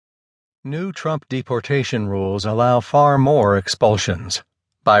New Trump deportation rules allow far more expulsions.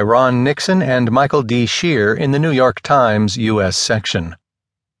 By Ron Nixon and Michael D. Shear in the New York Times U.S. section.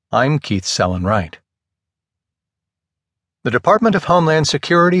 I'm Keith Sellen-Wright. The Department of Homeland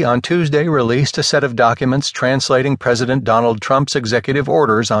Security on Tuesday released a set of documents translating President Donald Trump's executive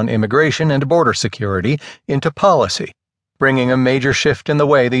orders on immigration and border security into policy, bringing a major shift in the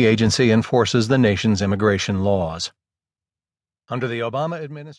way the agency enforces the nation's immigration laws. Under the Obama administration,